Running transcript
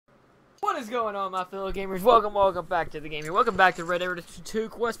What is going on, my fellow gamers? Welcome back to the game here. Welcome back to Red Dead Redemption 2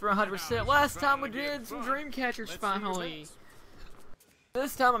 Quest for 100%. Last time we did some dream catchers finally.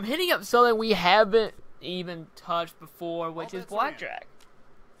 This time I'm hitting up something we haven't even touched before, which is blackjack.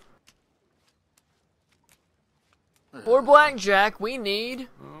 For blackjack, we need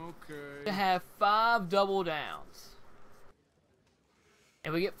to have 5 double downs.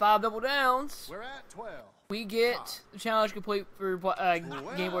 If we get 5 double downs, we're at 12. We get the challenge complete for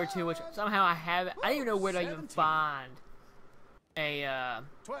Game Boy 2, which somehow I haven't. I don't even know where to even find a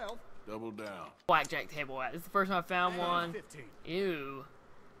 12 double down blackjack table at. This is the first time I found one. 15. Ew.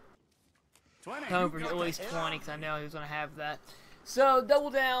 20. Home for at least 20, because I know he was going to have that. So, double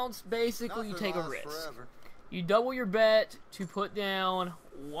downs, basically you take a risk. You double your bet to put down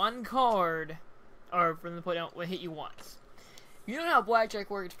 1 card, or from the put down, will hit you once. You know how blackjack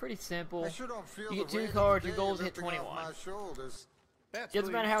works, it's pretty simple. You get 2 cards, your goal is to hit 21. It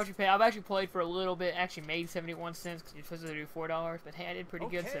doesn't matter how much you pay. I've actually played for a little bit, actually made 71 cents because you're supposed to do $4, but hey, I did pretty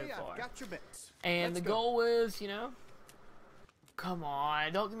good so far. Got your bets. And the goal is, you know, come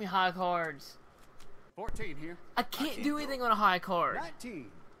on, don't give me high cards. 14 here. I can't do anything on a high card. 19. Can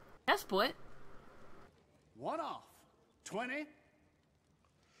I split? 1 off. 20.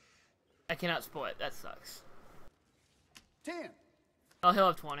 I cannot split, that sucks. 10. Oh, he'll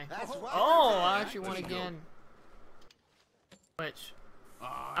have 20. Oh, I actually won again. Which,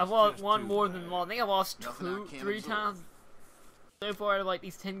 I've lost one more than lost. I think I've lost 3 times so far out of like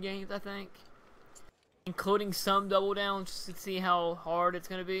these 10 games, I think. Including some double downs just to see how hard it's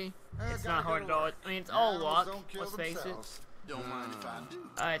going to be. It's not hard at all. I mean, it's all luck, let's face it. Don't mind if I do.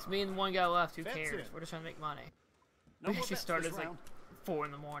 Alright, it's me and one guy left, who cares? We're just trying to make money. We actually started at like 4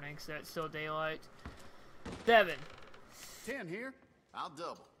 in the morning, so it's still daylight. 7. 10 here. I'll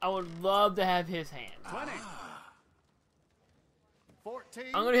double. I would love to have his hand. 20. 14.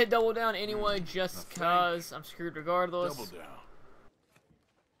 I'm gonna hit double down anyway, just cause I'm screwed regardless. Double down.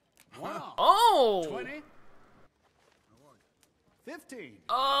 1 off. Oh! 20. 15.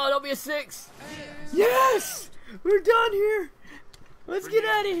 Oh, don't be a 6. Yes! We're done here. Let's get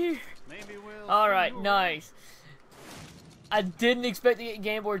out of here. Maybe we'll. All right, nice. I didn't expect to get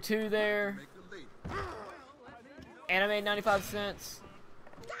Game Boy 2 there. And I made 95 cents.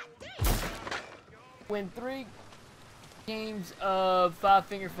 Win 3 games of 5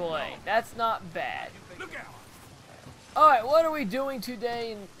 Finger Fillet. That's not bad. Alright, what are we doing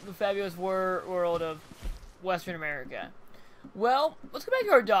today in the fabulous world of Western America? Well, let's go back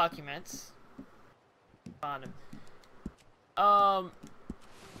to our documents. Find them. No,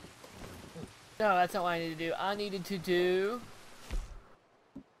 that's not what I needed to do. I needed to do...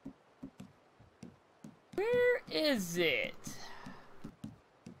 Where is it?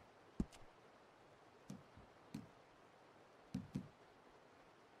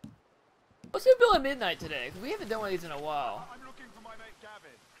 Let's do Bill at Midnight today, because we haven't done one of these in a while. I'm looking for my mate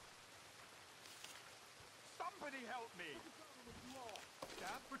Gavin. Somebody help me. Gav,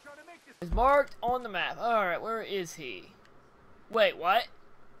 we're trying to make this. It's marked on the map. Alright, where is he? Wait, what?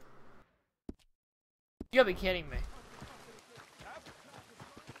 You gotta be kidding me.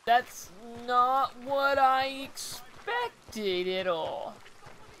 That's not what I expected at all.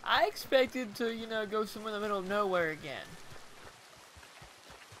 I expected to, you know, go somewhere in the middle of nowhere again.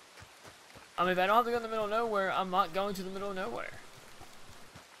 I mean, if I don't have to go in the middle of nowhere, I'm not going to the middle of nowhere.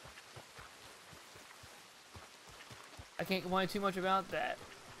 I can't complain too much about that.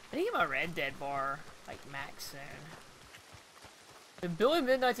 I need to get my Red Dead bar, like, max soon. Did Billy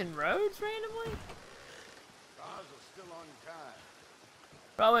Midnight's in Rhodes randomly? Ours are still on time.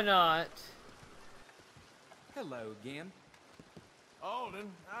 Probably not. Hello again. Alden,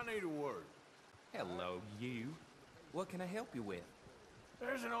 I need a word. Hello, you. What can I help you with?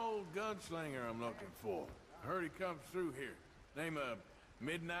 There's an old gunslinger I'm looking for. I heard he comes through here. Name of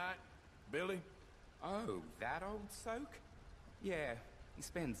Midnight? Billy? Oh, that old soak? Yeah, he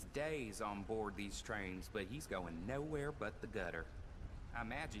spends days on board these trains, but he's going nowhere but the gutter. I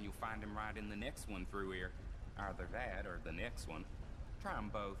imagine you'll find him right in the next one through here. Either that or the next one. Try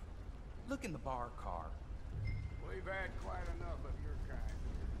them both. Look in the bar car. We've had quite enough of your kind.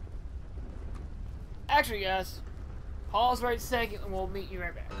 Actually, guys, pause right a second and we'll meet you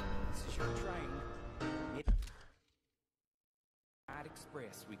right back. This is your train. Midnight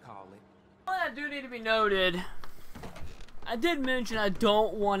Express, we call it. Well, that do need to be noted. I did mention I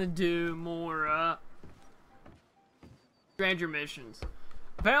don't want to do more, stranger missions.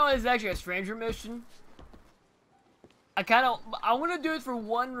 Apparently, it's actually a stranger mission. I want to do it for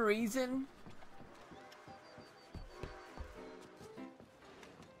one reason.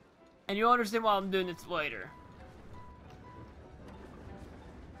 And you'll understand why I'm doing this later.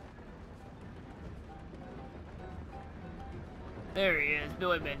 There he is.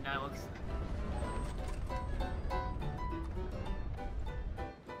 Billy Midnight looks.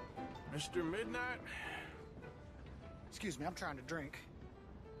 Mr. Midnight? Excuse me, I'm trying to drink.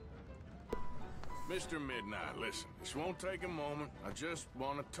 Mr. Midnight, listen, this won't take a moment. I just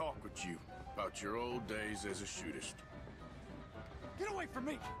want to talk with you about your old days as a shootist. Get away from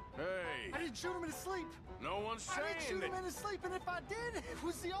me! Hey! I didn't shoot him in his sleep! No one's I saying didn't shoot that... him in his sleep, and if I did, it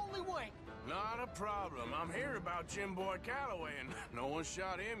was the only way! Not a problem. I'm here about Jim Boy Calloway, and no one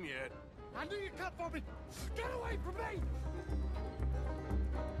shot him yet. I knew you'd come for me! Get away from me!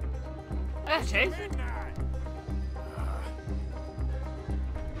 That's Jason. Midnight!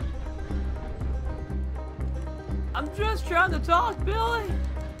 I'm just trying to talk, Billy.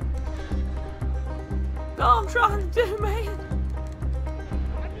 That's all I'm trying to do, man.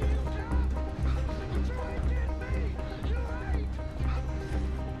 I knew you'd come! You're trying to get me! You're right!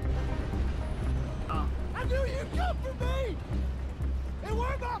 Oh. I knew you'd come for me! It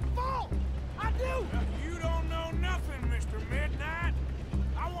weren't my fault! I knew! You don't know nothing, Mr. Midnight.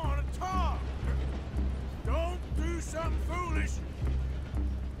 I want to talk. Don't do something foolish.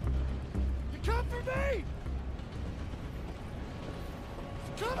 You come for me!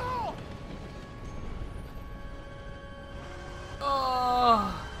 Come on!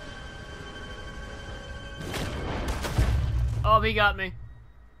 Oh. Oh, he got me.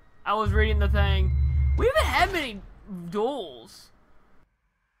 I was reading the thing. We haven't had many duels.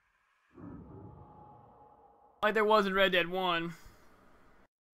 Like there was in Red Dead 1.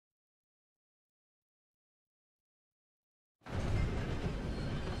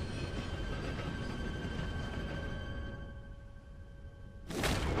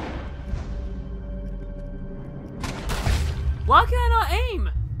 Why can I not aim?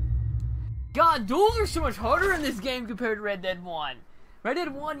 God, duels are so much harder in this game compared to Red Dead 1. Red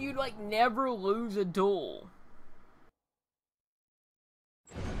Dead 1, you'd like never lose a duel.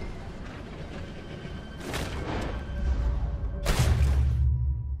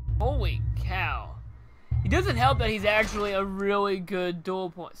 Holy cow. It doesn't help that he's actually a really good duel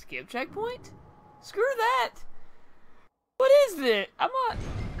point. Skip checkpoint? Screw that. What is this? I'm not...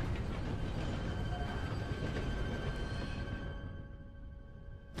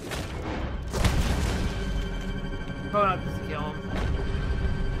 Probably not just to kill him.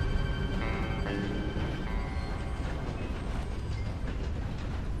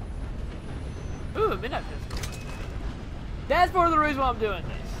 Ooh, a midnight pistol. That's part of the reason why I'm doing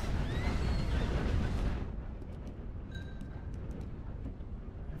this.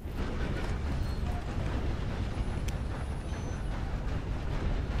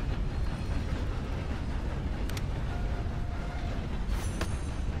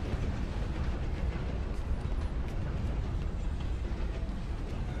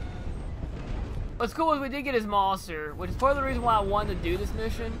 What's cool is we did get his monster, which is part of the reason why I wanted to do this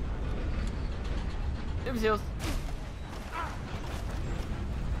mission. It was heals.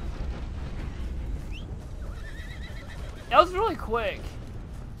 That was really quick.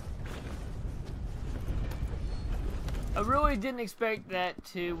 I really didn't expect that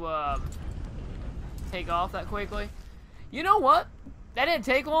to take off that quickly. You know what? That didn't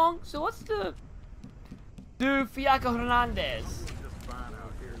take long, so let's do Fiaco Hernandez.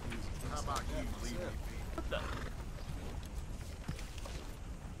 What the?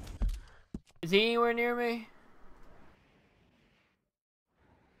 Is he anywhere near me?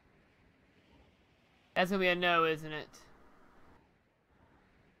 That's gonna be a no, isn't it?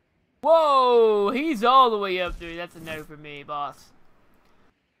 Whoa! He's all the way up there. That's a no for me, boss.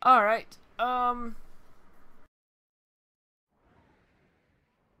 Alright, you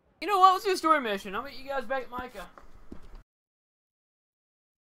know what? Let's do a story mission. I'll meet you guys back at Micah.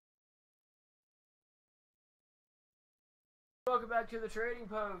 Welcome back to the trading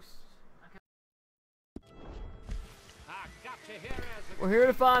post. We're here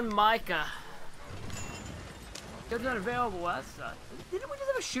to find Micah. He's unavailable. That sucks. Didn't we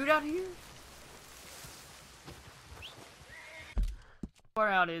just have a shootout here? How far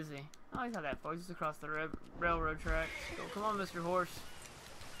out is he? Oh, he's not that far. He's just across the railroad tracks. So, come on, Mr. Horse.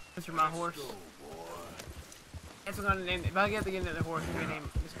 Mr. My Horse. That's what I'm gonna name. If I get to get another horse, I'm gonna name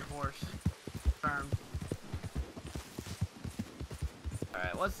Mr. Horse. Confirmed.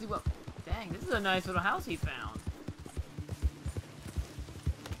 Alright, let's see what... Dang, this is a nice little house he found.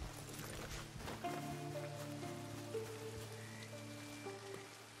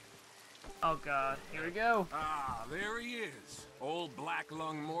 Oh god, here we go. Ah, there he is. Old Black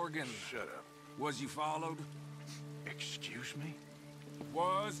Lung Morgan. Shut up. Was you followed? Excuse me?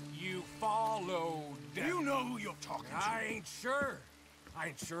 Was you followed? You know who you're talking to. I ain't sure. I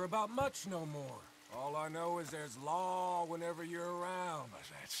ain't sure about much no more. All I know is there's law whenever you're around. Is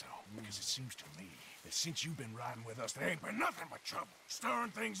that so? Because it seems to me that since you've been riding with us, there ain't been nothing but trouble.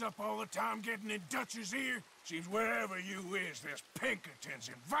 Stirring things up all the time, getting in Dutch's ear. Seems wherever you is, there's Pinkertons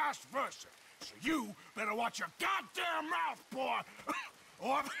and vice versa. So you better watch your goddamn mouth, boy!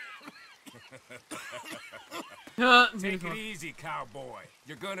 Or... Take it easy, cowboy.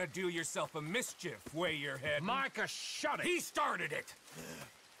 You're gonna do yourself a mischief where you're heading. Micah, shut it! He started it!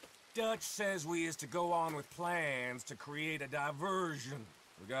 Dutch says we is to go on with plans to create a diversion.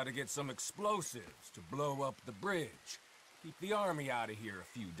 We gotta get some explosives to blow up the bridge. Keep the army out of here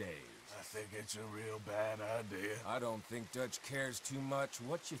a few days. I think it's a real bad idea. I don't think Dutch cares too much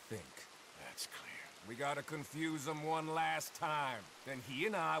what you think. That's clear. We gotta confuse him one last time. Then he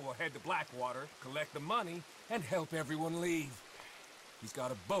and I will head to Blackwater, collect the money, and help everyone leave. He's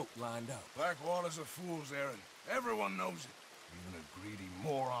got a boat lined up. Blackwater's a fool's errand. Everyone knows it. Even a greedy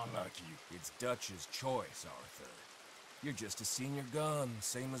moron like you. It's Dutch's choice, Arthur. You're just a senior gun,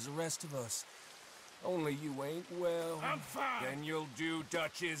 same as the rest of us. Only you ain't well. I'm fine. Then you'll do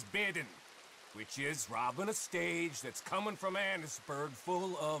Dutch's bidding, which is robbing a stage that's coming from Annesburg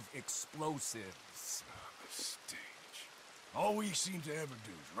full of explosives. Rob a stage. All we seem to ever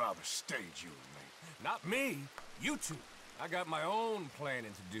do is rob a stage, you and me. Not me, you two. I got my own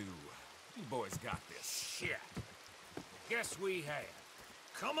planning to do. You boys got this. Shit. Guess we have.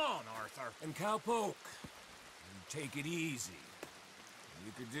 Come on, Arthur. And Cowpoke, you take it easy.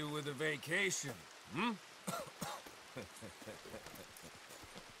 You could do with a vacation, hmm?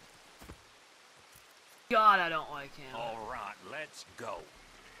 God, I don't like him. All right, let's go.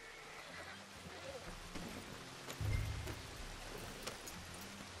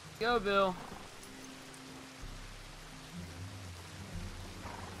 Go, Bill.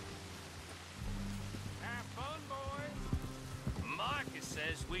 Have fun, boys. Micah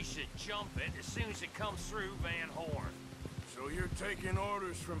says we should jump it as soon as it comes through Van Horn. So you're taking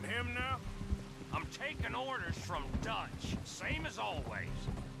orders from him now? I'm taking orders from Dutch, same as always.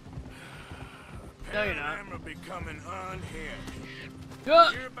 No, you're not. Them are becoming unhinged.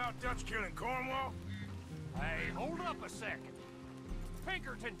 Yeah. Hear about Dutch killing Cornwall? Hey, hold up a second.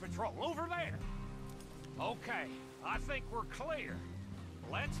 Pinkerton Patrol, over there. Okay, I think we're clear.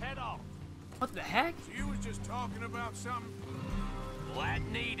 Let's head off. What the heck? So you was just talking about something That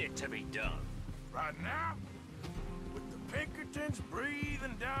needed to be done. right now? With the Pinkertons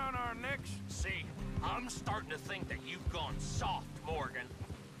breathing down our necks? See, I'm starting to think that you've gone soft, Morgan.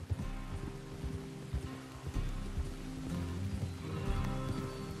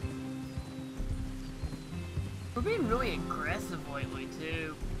 We're being really aggressive lately,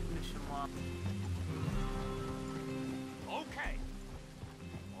 too. Mission Law. Okay,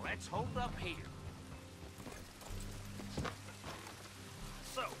 let's hold up here.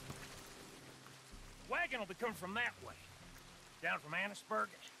 So, wagon will be coming from that way, down from Annesburg.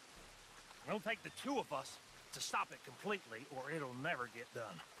 It'll take the two of us to stop it completely, or it'll never get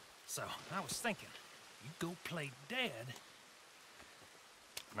done. So, I was thinking, you go play dead,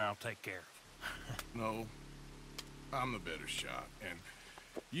 and I'll take care of it. No. I'm the better shot, and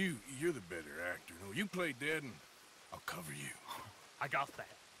you're the better actor. No, you play dead and I'll cover you. I got that.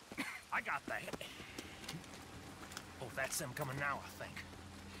 I got that. Oh, that's them coming now, I think.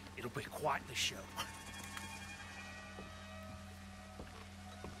 It'll be quite the show.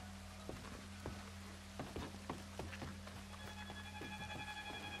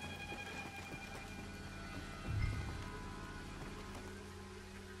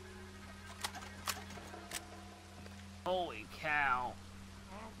 Holy cow.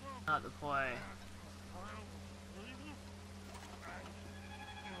 Not the play.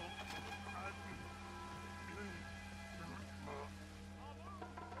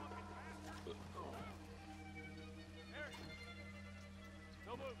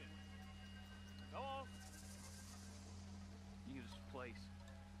 No moving. Go on. Use this place.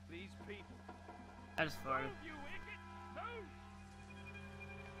 These people. I just farted. You wicked! Move!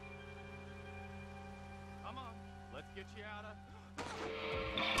 Come on. Let's get you out of...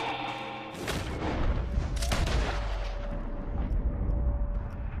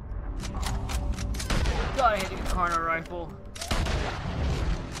 God, I hate the Carno rifle.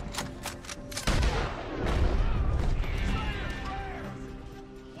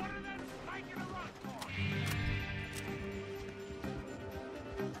 What are they making a run for?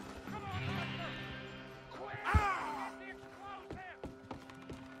 Come on, Arthur! Quick! Get the explosive!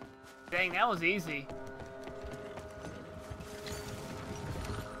 Dang, that was easy.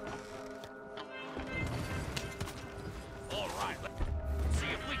 All right, let's see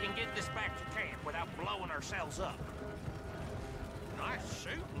if we can get this back to camp without blowing ourselves up. Nice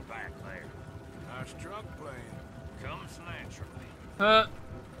shooting back there. Nice What's drunk playing? Comes naturally.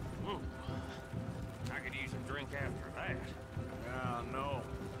 Ooh. I could use a drink after that. Ah, no.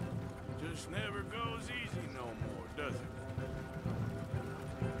 Just never goes easy no more, does it?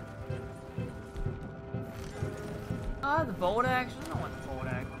 The bolt action? I don't want the bolt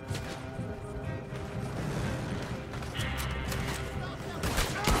action.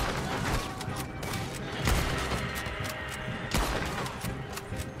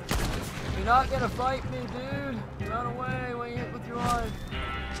 You're not gonna fight me, dude. Run away when you hit with your life.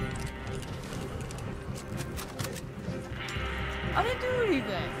 I didn't do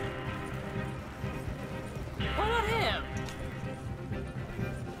anything. Why not him?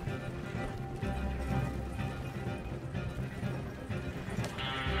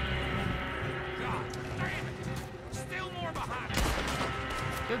 God damn it! Still more behind us.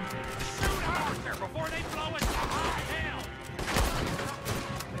 Good. Shoot Arthur before they blow us to high hell!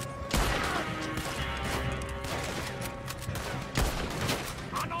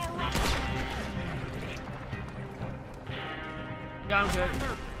 On our run! Yeah, I'm good.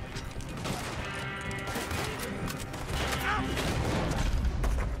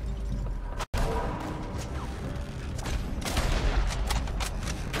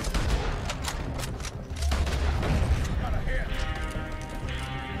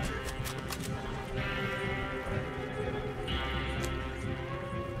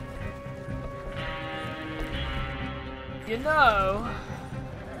 You know,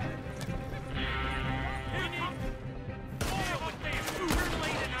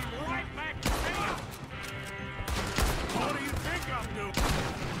 What do you think I'm doing?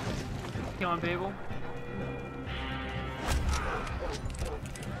 killing people.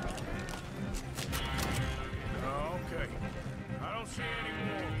 Oh, okay. I don't see any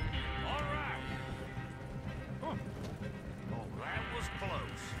more. All right. Oh, that was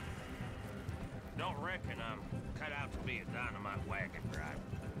close. Don't reckon I'm cut out to be a dynamite wagon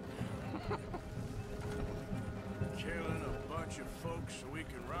driver. Killing a bunch of folks so we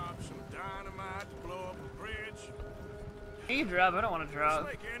can rob some dynamite to blow up a bridge. You can drive, I don't want to Does drive.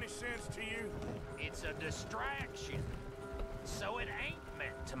 this make any sense to you? It's a distraction, so it ain't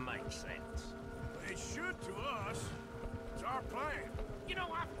meant to make sense. It should to us. It's our plan. You know,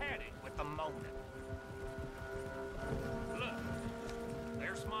 I've had it with the moment. Look,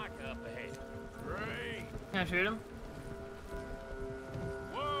 there's Micah up ahead. Great. Can I shoot him?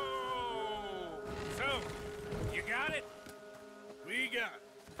 Whoa! So, you got it? We got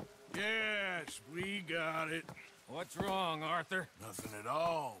it. Yes, we got it. What's wrong, Arthur? Nothing at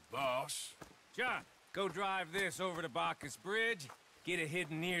all, boss. John, go drive this over to Bacchus Bridge. Get it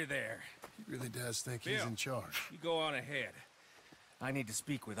hidden near there. He really does think he's Bill. in charge. You go on ahead. I need to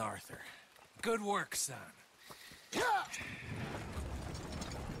speak with Arthur. Good work, son.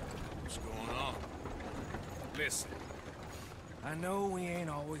 What's going on? Listen, I know we ain't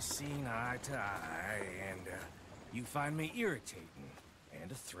always seen eye to eye, and you find me irritating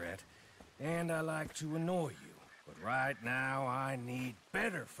and a threat, and I like to annoy you. But right now, I need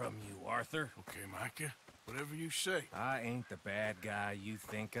better from you, Arthur. Okay, Micah. Whatever you say. I ain't the bad guy you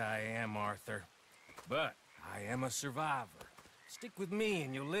think I am, Arthur. But I am a survivor. Stick with me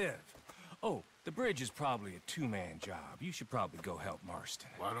and you'll live. Oh, the bridge is probably a two-man job. You should probably go help Marston.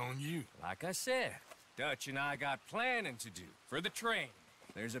 Why don't you? Like I said, Dutch and I got planning to do for the train.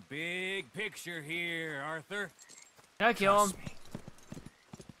 There's a big picture here, Arthur. Can I kill him? Trust me.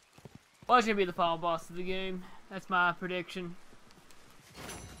 Well, he's gonna be the final boss of the game. That's my prediction.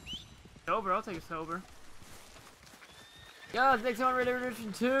 Sober, I'll take a sober. Guys, next on Red Dead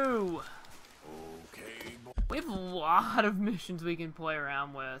Redemption 2. Okay, boy. We have a lot of missions we can play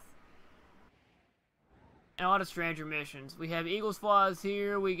around with. And a lot of stranger missions. We have Eagle's Flies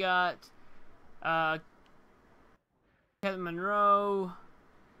here. We got Captain Monroe.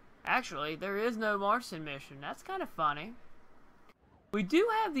 Actually, there is no Marston mission. That's kind of funny. We do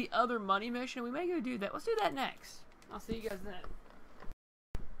have the other money mission. We may go do that. Let's do that next. I'll see you guys then.